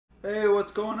Hey,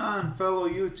 what's going on, fellow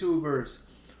YouTubers?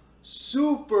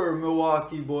 Super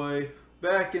Milwaukee boy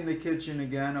back in the kitchen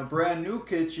again, a brand new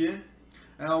kitchen.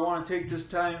 And I want to take this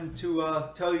time to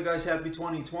tell you guys happy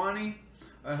 2020.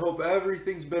 I hope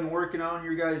everything's been working out in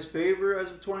your guys' favor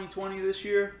as of 2020 this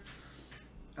year.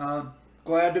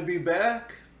 Glad to be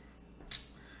back.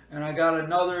 And I got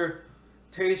another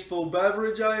tasteful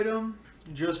beverage item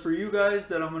just for you guys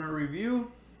that I'm going to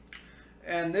review.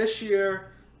 And this year,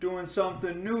 doing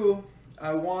something new,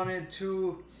 I wanted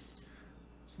to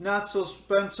not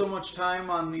spend so much time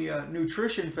on the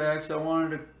nutrition facts. I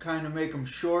wanted to kind of make them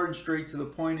short and straight to the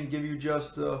point and give you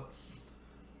just the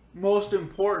most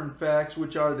important facts,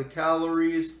 which are the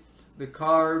calories, the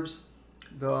carbs,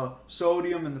 the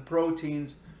sodium, and the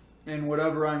proteins in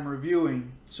whatever I'm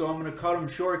reviewing. So I'm going to cut them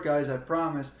short, guys, I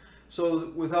promise.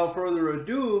 So without further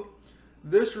ado,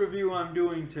 this review I'm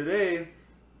doing today,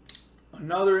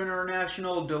 another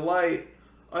International Delight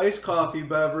iced coffee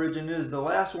beverage, and it is the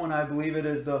last one, I believe. It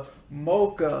is the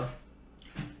Mocha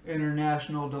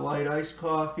International Delight iced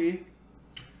coffee.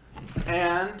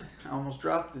 And I almost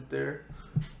dropped it there.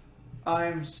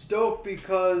 I'm stoked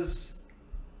because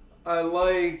I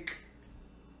like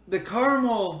the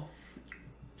caramel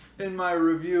in my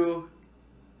review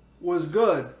was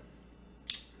good.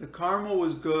 The caramel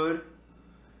was good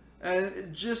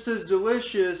and just as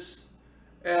delicious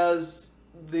as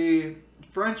the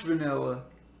French vanilla.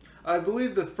 I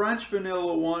believe the French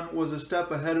vanilla one was a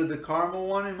step ahead of the caramel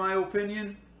one in my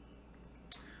opinion.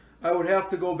 I would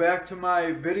have to go back to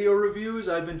my video reviews.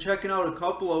 I've been checking out a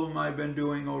couple of them I've been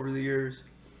doing over the years.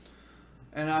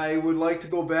 And I would like to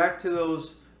go back to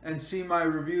those and see my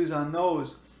reviews on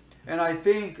those. And I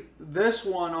think this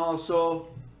one also,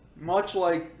 much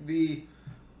like the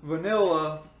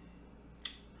vanilla,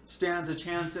 stands a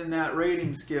chance in that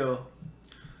rating scale.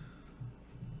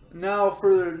 Now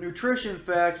for the nutrition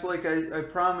facts, like I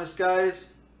promised, guys,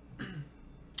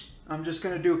 I'm just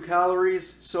going to do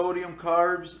calories, sodium,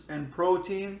 carbs, and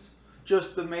proteins.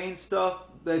 Just the main stuff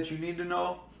that you need to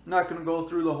know. I'm not going to go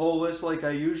through the whole list like I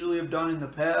usually have done in the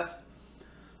past.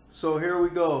 So here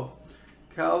we go.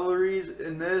 Calories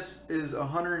in this is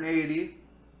 180.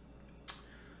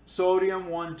 Sodium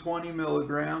 120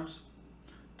 milligrams.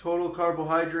 Total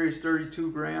carbohydrates 32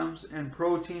 grams. And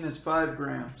protein is 5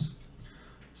 grams.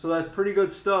 So that's pretty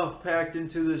good stuff packed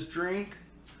into this drink.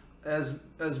 As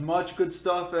much good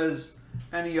stuff as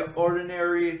any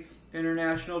ordinary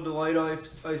International Delight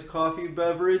iced coffee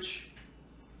beverage.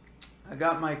 I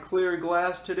got my clear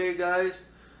glass today, guys.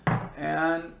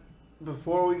 And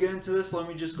before we get into this, let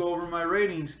me just go over my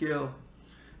rating scale.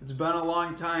 It's been a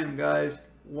long time, guys.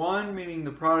 1 meaning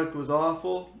the product was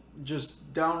awful,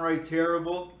 just downright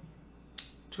terrible.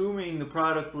 2 meaning the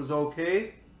product was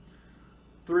okay.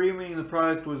 3 meaning the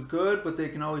product was good, but they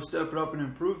can always step it up and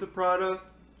improve the product.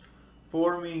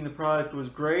 4 meaning the product was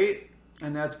great,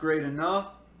 and that's great enough.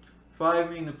 5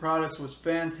 meaning the product was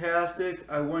fantastic.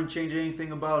 I wouldn't change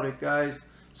anything about it, guys.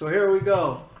 So here we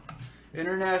go.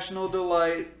 International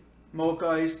Delight Mocha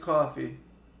Iced Coffee.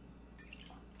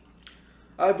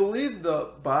 I believe the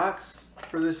box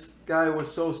for this guy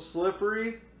was so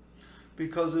slippery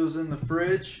because it was in the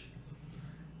fridge.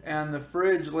 And the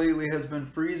fridge lately has been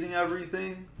freezing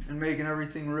everything and making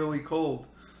everything really cold.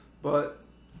 But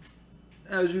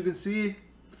as you can see,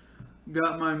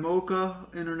 got my Mocha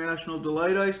International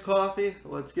Delight iced coffee.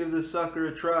 Let's give this sucker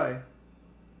a try.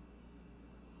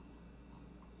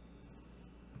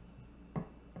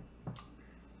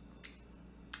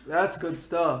 That's good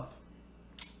stuff.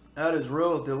 That is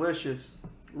real delicious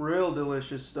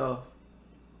stuff.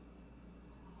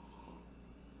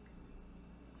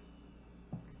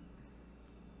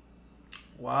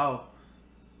 Wow.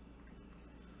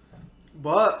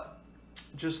 But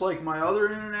just like my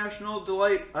other International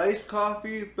Delight iced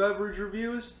coffee beverage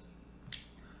reviews,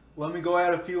 let me go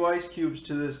add a few ice cubes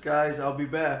to this, guys. I'll be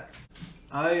back.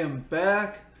 I am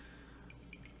back.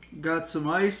 Got some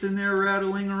ice in there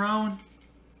rattling around.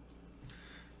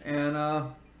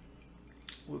 And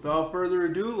without further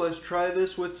ado, let's try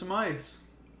this with some ice.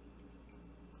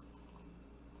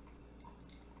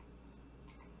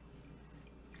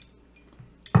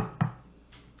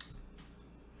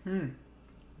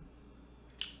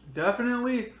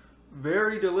 Definitely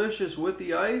very delicious with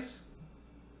the ice.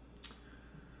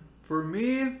 For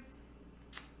me,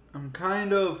 I'm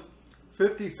kind of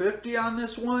 50-50 on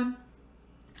this one.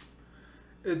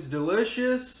 It's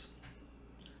delicious,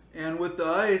 and with the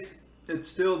ice, it's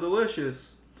still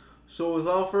delicious. So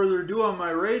without further ado, on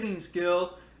my rating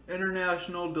scale,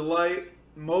 International Delight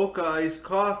Mocha Iced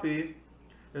Coffee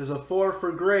is a 4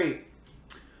 for great.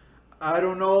 I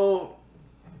don't know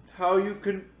how you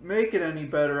can make it any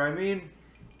better. I mean,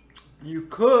 you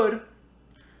could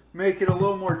make it a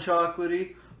little more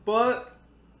chocolatey, but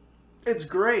it's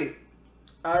great.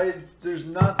 There's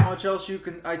not much else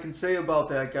I can say about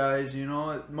that, guys. You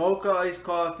know, Mocha iced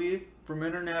coffee from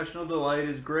International Delight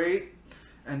is great,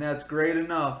 and that's great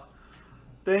enough.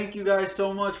 Thank you guys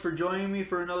so much for joining me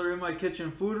for another In My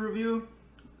Kitchen food review.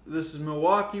 This is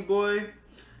Milwaukee Boy,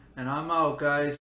 and I'm out, guys.